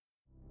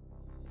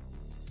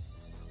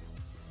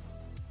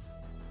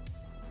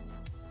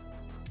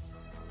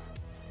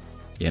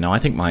Yeah, no, I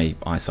think my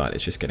eyesight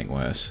is just getting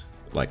worse.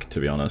 Like, to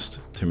be honest,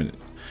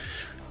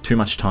 too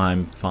much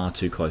time, far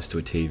too close to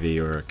a TV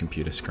or a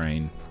computer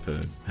screen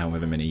for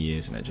however many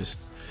years, and it just...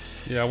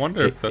 Yeah, I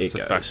wonder if that's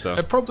a factor.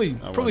 It probably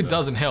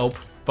doesn't help,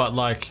 but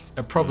like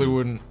it probably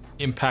wouldn't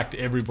impact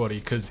everybody,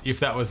 because if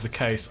that was the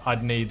case,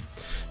 I'd need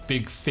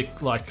big,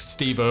 thick, like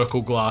Steve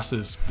Urkel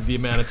glasses with the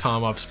amount of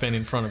time I've spent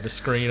in front of a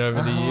screen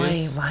over the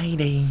years.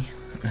 lady.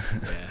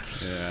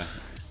 Yeah.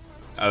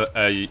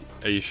 Are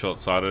you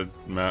short-sighted,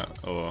 Matt?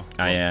 Or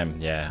I am.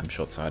 Yeah, I'm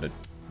short-sighted.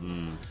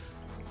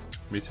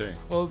 Me too.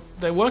 Well,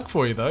 they work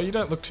for you though. You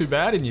don't look too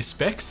bad in your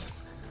specs.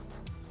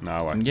 No, I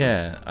like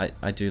Yeah,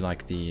 I do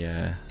like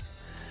the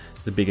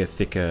bigger,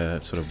 thicker,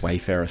 sort of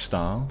Wayfarer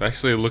style. They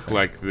actually look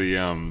like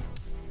the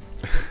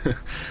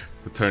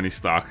the Tony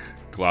Stark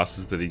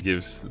glasses that he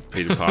gives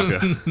Peter Parker.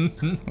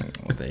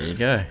 Well, there you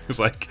go. It's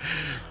like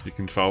you're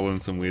controlling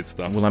some weird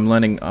stuff. Well, I'm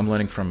learning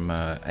from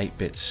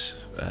 8-Bits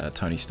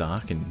Tony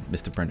Stark and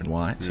Mr. Brendan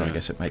White, so I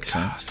guess it makes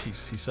sense.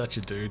 He's such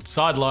a dude.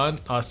 Side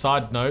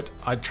note,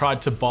 I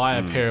tried to buy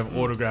a pair of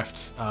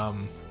autographed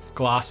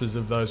glasses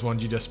of those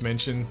ones you just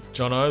mentioned,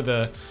 Jono,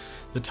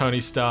 the Tony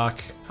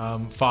Stark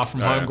Far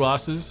From Home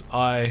glasses.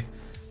 I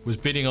was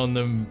bidding on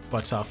them,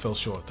 but fell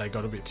short. They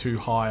got a bit too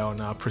high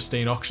on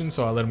Pristine Auction,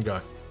 so I let them go.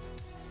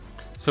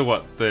 So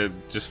what? They're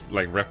just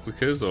like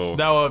replicas, or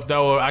They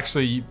were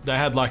actually, they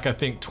had like I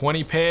think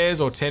 20 pairs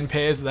or 10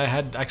 pairs that they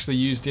had actually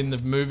used in the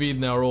movie,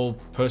 and they were all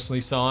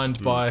personally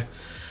signed by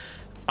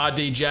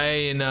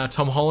RDJ and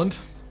Tom Holland.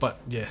 But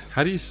yeah,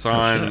 how do you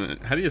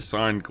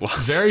sign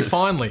glasses? very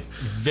finely,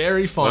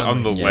 very finely.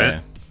 on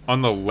the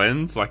on the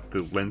lens, like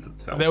the lens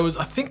itself.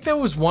 I think there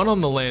was one on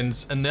the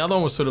lens, and the other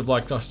one was sort of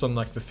like just on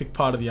like the thick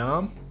part of the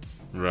arm.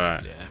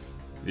 Right. Yeah.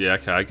 Yeah.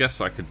 Okay. I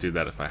guess I could do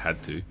that if I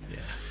had to. Yeah.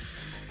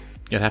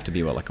 It'd have to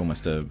be like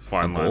almost a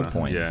Fine ball liner.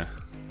 point. Yeah.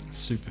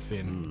 Super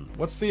thin.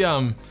 What's the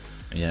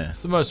Yeah.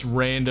 What's the most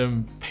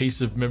random piece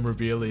of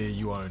memorabilia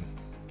you own?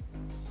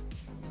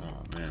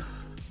 Oh man.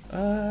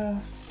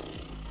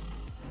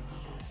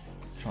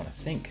 Trying to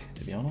think,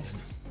 to be honest.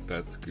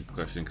 That's a good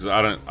question, because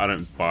I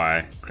don't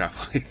buy crap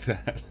like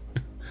that.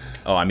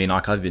 Oh, I mean,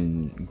 like I've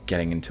been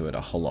getting into it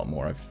a whole lot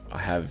more. I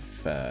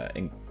have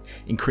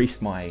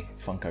increased my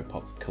Funko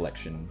Pop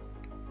collection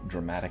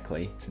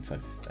dramatically since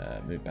I've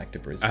moved back to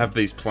Brisbane. I have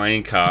these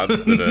playing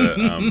cards that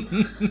are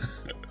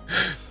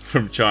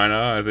from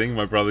China. I think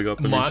my brother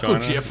got them Michael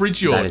in China. Jeffrey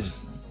Jordan. That is,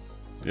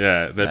 Yeah,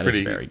 they're That is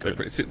pretty. very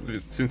good.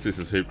 Since this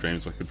is Hoop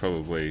Dreams, I could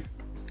probably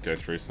go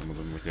through some of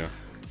them with you.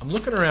 I'm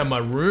looking around my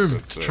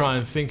room to it. try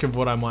and think of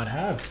what I might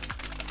have.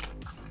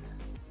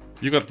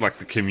 You got like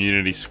the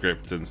community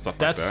script and stuff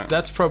like that.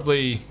 That's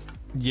probably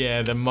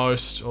the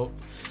most. Or,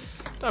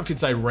 I don't know if you'd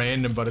say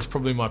random, but it's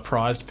probably my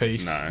prized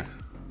piece. No.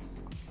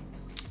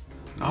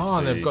 Oh,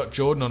 and they've got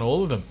Jordan on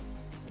all of them.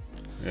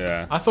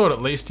 Yeah. I thought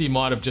at least he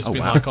might have just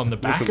been wow. like on the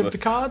back at of the- the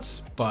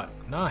cards, but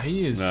no,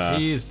 he is. Nah.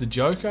 He is the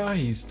Joker.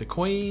 He's the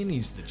Queen.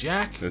 He's the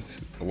Jack.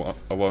 There's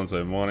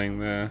Alonzo Mourning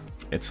there.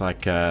 it's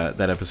like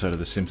that episode of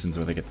The Simpsons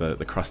where they get the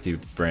Krusty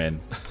brand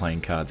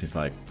playing cards. He's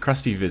like,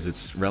 Krusty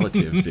visits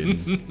relatives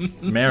in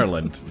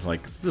Maryland. It's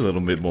like a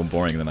little bit more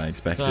boring than I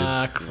expected.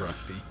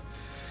 Krusty.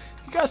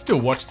 You guys still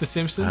watch The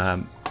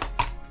Simpsons?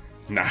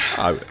 Nah.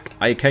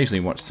 I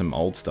occasionally watch some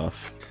old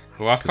stuff.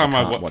 The last 'Cause time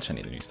I I can't watch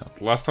any of the new stuff.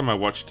 The last time I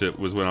watched it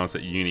was when I was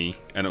at uni,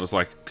 and it was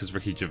like because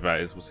Ricky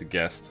Gervais was a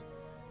guest,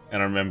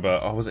 and I remember,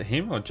 was it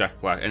him or Jack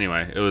Black?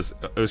 Anyway, it was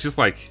just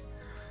like,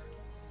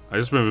 I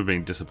just remember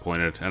being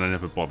disappointed, and I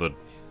never bothered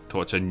to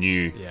watch a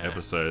new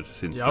episode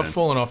since Yeah, then. I've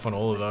fallen off on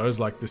all of those,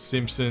 like The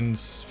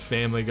Simpsons,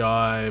 Family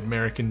Guy,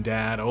 American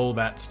Dad, all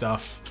that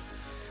stuff.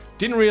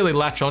 Didn't really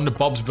latch on to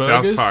Bob's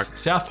Burgers. Park.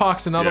 South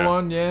Park's another Yeah.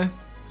 one, yeah.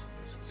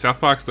 South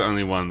Park's the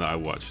only one that I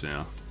watch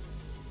now.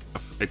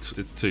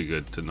 It's too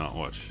good to not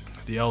watch.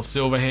 The old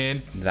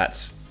Silverhand.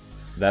 That's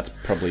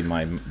probably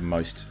my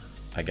most,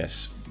 I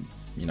guess,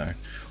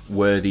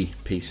 worthy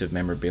piece of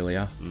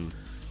memorabilia.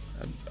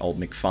 Old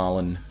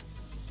McFarlane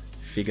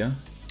figure.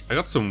 I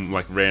got some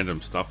like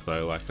random stuff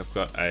though. Like I've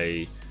got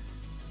a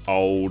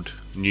old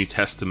New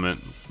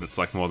Testament that's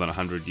like more than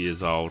 100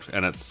 years old,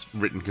 and it's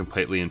written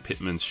completely in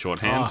Pittman's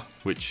shorthand,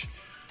 which,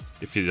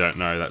 if you don't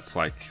know, that's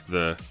like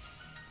the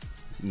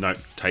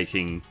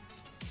note-taking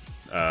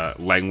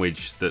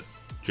language that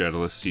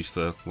journalists used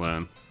to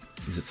learn.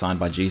 Is it signed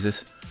by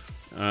Jesus?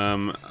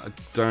 I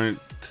don't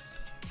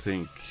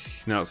think.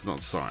 No, it's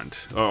not signed.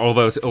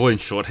 Although it's all in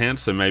shorthand,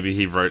 so maybe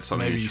he wrote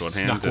something Maybe in he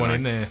shorthand. snuck and one I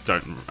in there.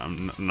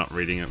 I'm not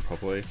reading it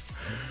properly.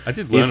 I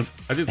did learn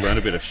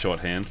a bit of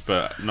shorthand,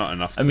 but not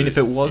enough. I mean, if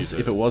it use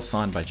was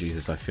signed by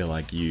Jesus, I feel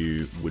like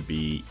you would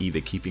be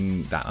either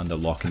keeping that under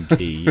lock and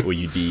key, or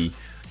you'd be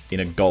in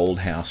a gold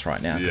house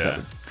right now, because that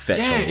would fetch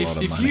a lot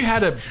of if money. you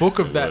had a book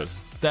of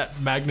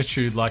that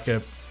magnitude, like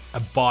a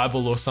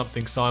Bible or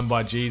something signed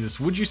by Jesus,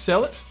 would you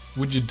sell it?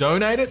 Would you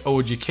donate it, or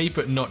would you keep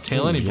it and not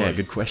tell anybody? Yeah,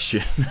 good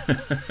question.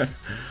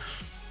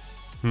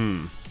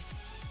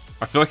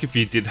 I feel like if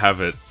you did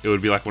have it, it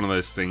would be like one of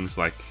those things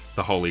like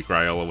the Holy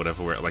Grail or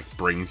whatever, where it like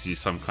brings you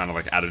some kind of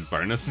like added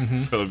bonus.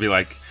 So it would be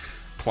like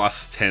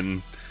plus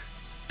 10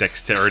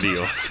 dexterity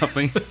or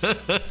something.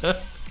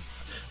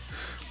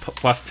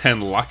 Plus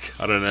 10 luck.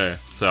 I don't know.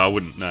 So I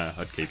wouldn't know.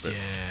 I'd keep it.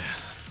 Yeah.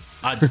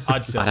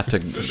 I'd sell I'd have it,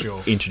 to for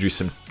sure. introduce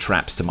some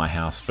traps to my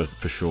house for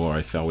sure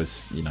if I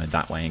was,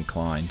 that way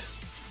inclined.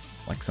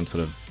 Like some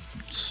sort of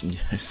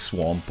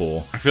swamp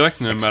or I feel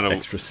like no matter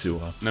extra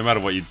sewer. no matter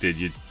what you did,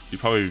 you'd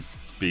probably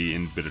be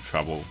in a bit of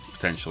trouble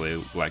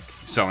potentially. Like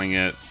selling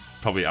it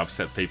probably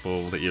upset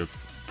people that you're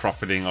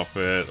profiting off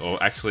it,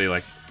 or actually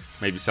like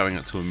maybe selling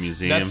it to a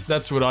museum.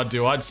 That's what I'd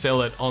do. I'd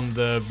sell it on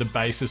the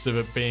basis of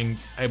it being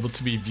able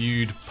to be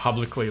viewed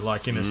publicly,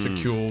 like in a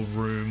secure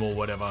room or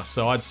whatever.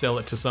 So I'd sell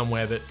it to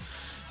somewhere that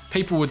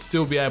people would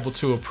still be able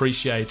to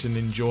appreciate and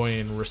enjoy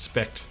and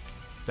respect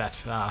that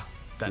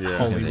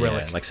holy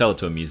relic. Yeah, like sell it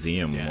to a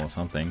museum Yeah. or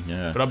something.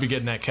 Yeah. But I'd be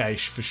getting that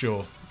cash for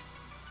sure.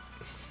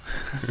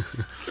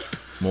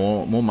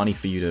 More money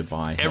for you to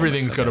buy.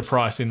 Everything's helmets, I got a guess.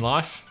 price in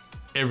life.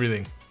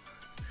 Everything.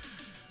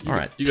 All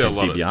right, you got a Ted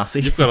lot of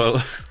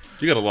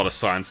DiBiase. you got a lot of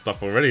science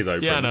stuff already though.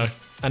 Yeah, I Brendan. know.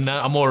 And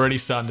I'm already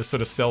starting to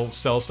sort of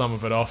sell some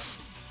of it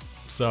off.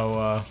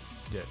 So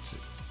yeah.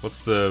 What's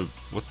the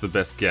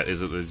best get?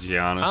 Is it the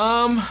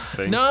Giannis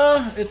thing?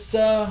 No, it's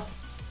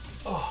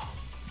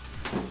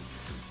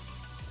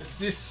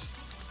it's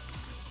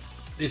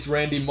this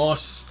Randy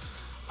Moss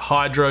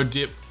hydro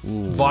dip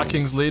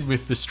Vikings lid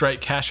with the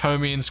straight cash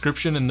homie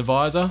inscription in the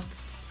visor.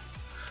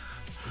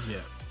 Yeah.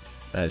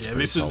 That's Yeah,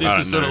 pretty this is solid. this I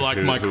is don't sort of know like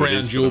who- my who it crown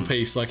is, jewel but,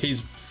 piece. Like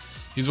he's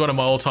one of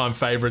my all-time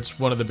favorites,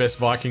 one of the best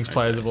Vikings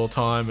players of all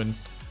time, and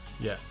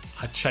yeah,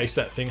 I chased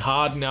that thing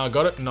hard. And now I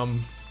got it, and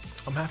I'm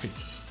happy.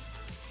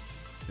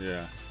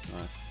 Yeah,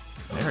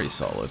 nice. Very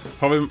solid.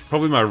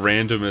 Probably my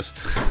randomest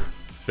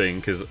thing,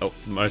 because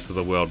most of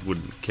the world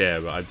wouldn't care,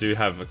 but I do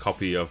have a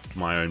copy of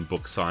my own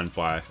book signed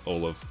by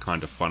all of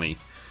Kind of Funny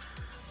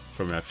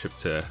from our trip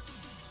to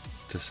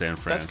San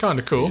Fran. That's kind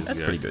of cool. years That's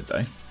ago. pretty good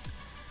though.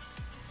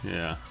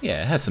 Yeah.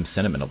 Yeah, it has some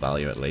sentimental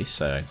value at least.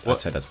 So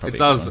I'd say that's probably it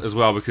does a good one. as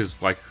well, because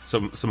like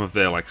some of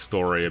their like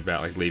story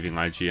about like leaving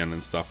IGN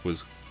and stuff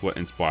was what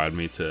inspired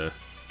me to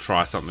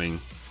try something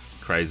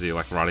crazy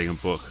like writing a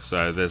book.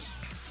 So there's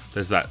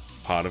that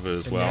part of it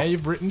as And well. now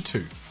you've written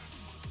 2.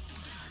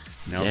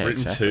 Now Yeah, I've written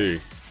exactly.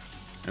 2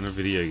 and a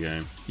video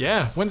game.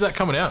 Yeah, when's that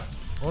coming out?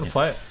 I want to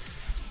play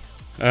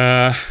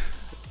it.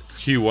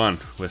 Q1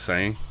 we're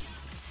saying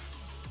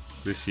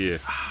this year.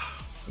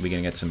 Are we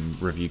gonna get some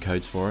review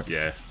codes for it?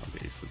 Yeah, I'll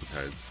get used to the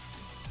codes.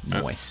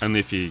 Nice. Only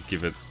if you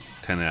give it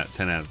 10 out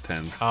of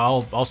 10.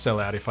 I'll sell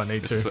out if I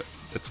need to.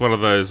 It's one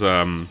of those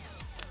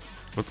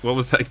what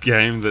was that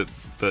game that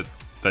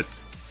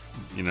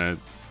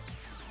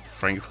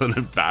Franklin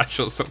and Bash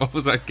or something? What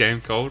was that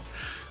game called?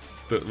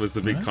 That was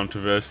the big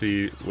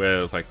controversy where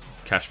it was like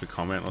cash for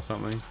comment or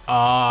something.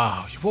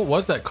 What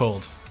was that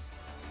called?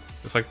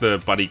 It's like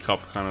the buddy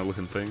cop kind of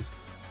looking thing.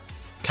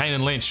 Kane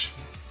and Lynch.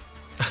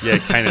 Yeah,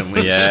 Kane and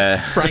Lynch. Yeah.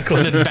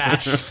 Franklin and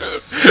Bash. Is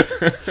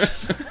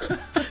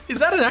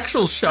that an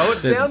actual show? It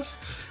sounds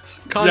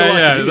kind of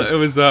like it is. It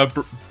was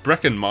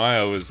Breckin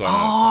Meyer was on.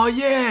 Oh,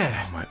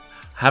 yeah. I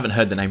haven't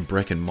heard the name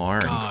Breckin Meyer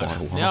in quite a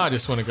God, while. now I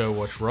just want to go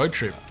watch Road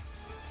Trip.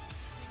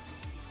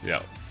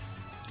 Yeah.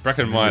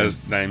 Breckin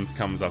Meyer's name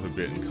comes up a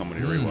bit in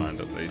Comedy Rewind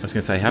at I was least.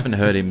 gonna say, haven't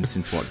heard him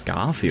since what,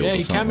 Garfield Yeah, or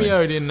he something.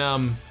 cameoed in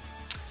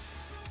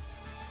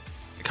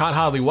Can't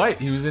Hardly Wait.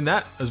 He was in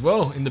that as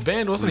well, in the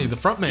band, wasn't he? The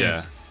front man.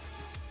 Yeah.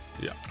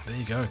 Yeah. There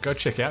you go. Go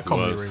check out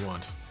Comedy was.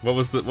 Rewind. What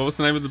was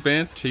the name of the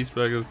band?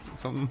 Cheeseburger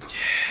something?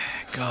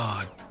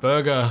 God,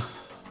 Burger.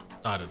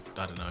 I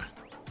don't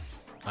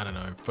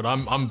know. But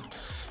I'm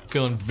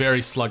feeling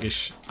very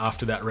sluggish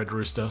after that Red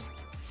Rooster.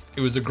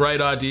 It was a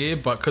great idea,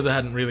 but because I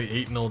hadn't really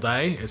eaten all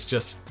day, it's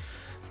just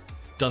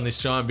done this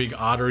giant big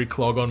artery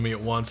clog on me at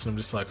once, and I'm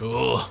just like,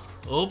 oh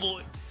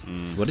boy.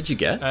 What did you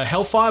get? A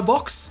Hellfire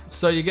box.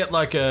 So you get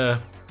like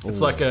it's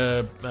like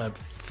a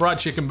fried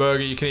chicken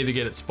burger. You can either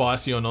get it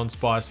spicy or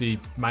non-spicy,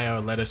 mayo,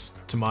 lettuce,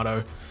 tomato.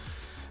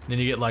 And then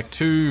you get like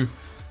 2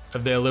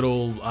 of their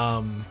little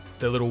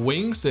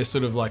wings. They're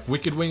sort of like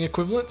Wicked Wing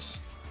equivalents.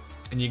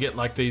 And you get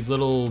like their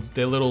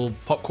little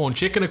popcorn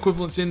chicken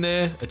equivalents in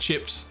there, a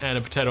chips and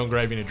a potato and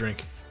gravy and a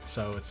drink.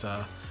 So it's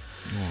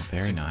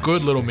Very nice.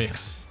 good little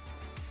mix.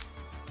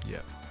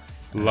 Yeah.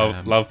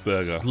 Love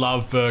Burger.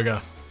 Love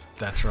burger.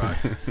 That's right.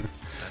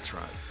 That's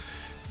right.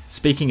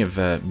 Speaking of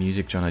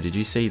music, Jono, did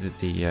you see that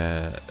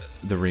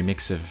the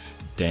remix of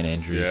Dan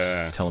Andrews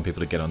telling people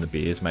to get on the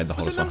beers made the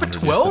Was hottest it number 100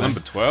 12? yesterday? Number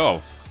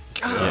 12.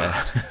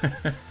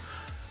 Yeah.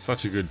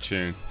 Such a good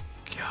tune.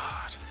 God.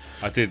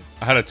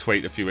 I had a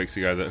tweet a few weeks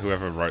ago that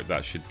whoever wrote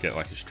that should get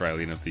like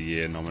Australian of the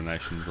Year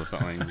nominations or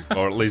something,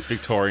 or at least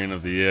Victorian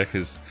of the Year,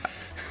 because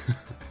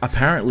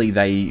Apparently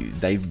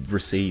they've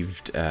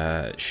received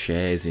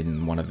shares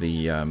in one of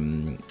the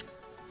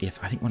I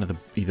think one of the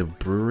either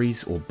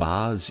breweries or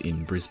bars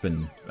in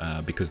Brisbane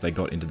because they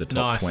got into the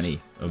top Nice. 20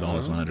 of the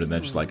hottest 100. And they're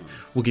just like,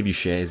 we'll give you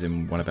shares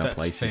in one of our That's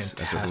places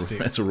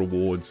fantastic. as a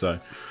reward. So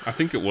I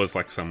think it was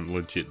like some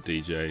legit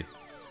DJ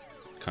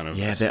kind of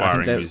Yeah, I think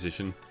aspiring they're-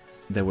 musician.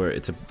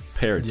 it's a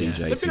pair of Yeah. DJs.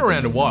 They've been who've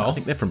around a while. I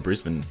think they're from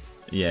Brisbane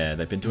Yeah,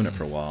 they've been doing it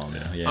for a while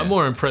now. Yeah. I'm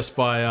more impressed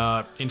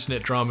by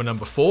internet drama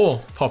number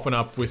 4 popping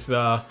up with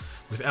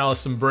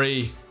Alison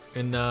Brie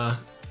and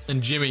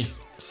Jimmy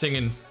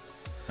singing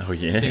Oh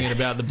yeah. singing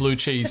about the blue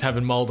cheese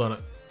having mold on it.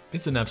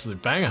 It's an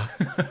absolute banger.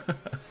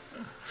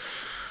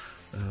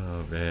 Oh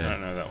I man.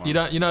 don't know that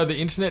one. You know the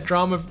internet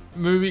drama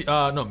movie?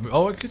 I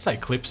could say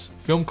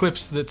film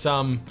clips that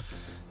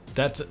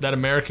that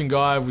American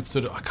guy with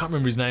sort of, I can't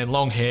remember his name,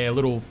 long hair,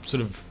 little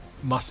sort of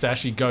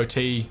mustachy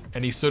goatee,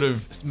 and he's sort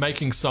of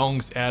making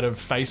songs out of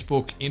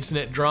Facebook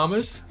internet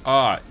dramas.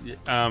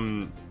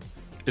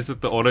 Is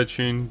it the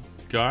auto-tune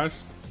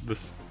guys?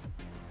 This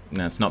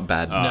No, it's not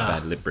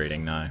bad lip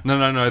reading. No.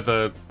 no,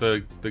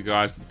 the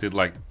guys that did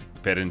like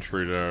Bed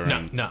Intruder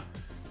and No.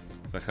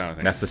 that kind of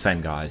thing. That's the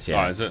same guys.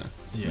 Yeah. Oh, is it?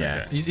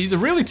 Yeah. Okay. He's a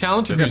really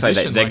talented I was gonna say,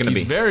 musician. they're Like, gonna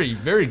he's be- very,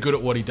 very good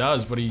at what he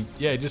does. But he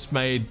just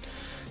made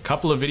a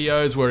couple of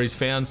videos where he's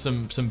found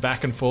some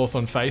back and forth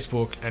on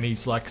Facebook, and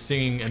he's like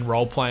singing and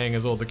role playing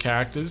as all the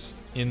characters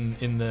in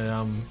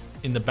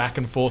the back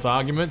and forth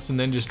arguments, and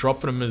then just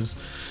dropping them as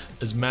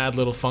mad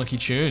little funky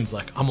tunes.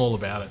 Like, I'm all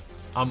about it.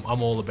 I'm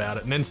all about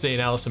it. And then seeing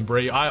Alison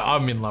Brie,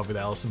 I'm in love with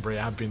Alison Brie.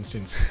 I've been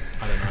since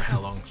I don't know how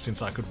long,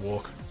 since I could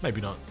walk.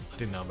 Maybe not. I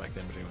didn't know back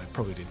then, but anyway,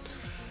 probably did.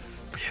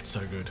 But yeah, it's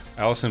so good.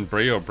 Alison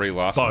Brie or Brie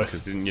Larson? Both.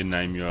 Because didn't you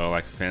name your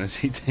like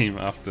fantasy team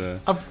after?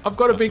 I've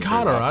got a big Brie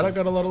heart, all right. Larson. I've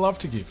got a lot of love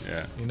to give.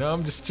 Yeah. You know,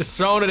 I'm just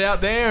throwing it out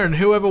there, and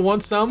whoever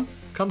wants some,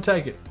 come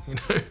take it. You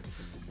know,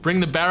 bring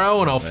the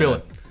barrow and I'll fill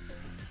it.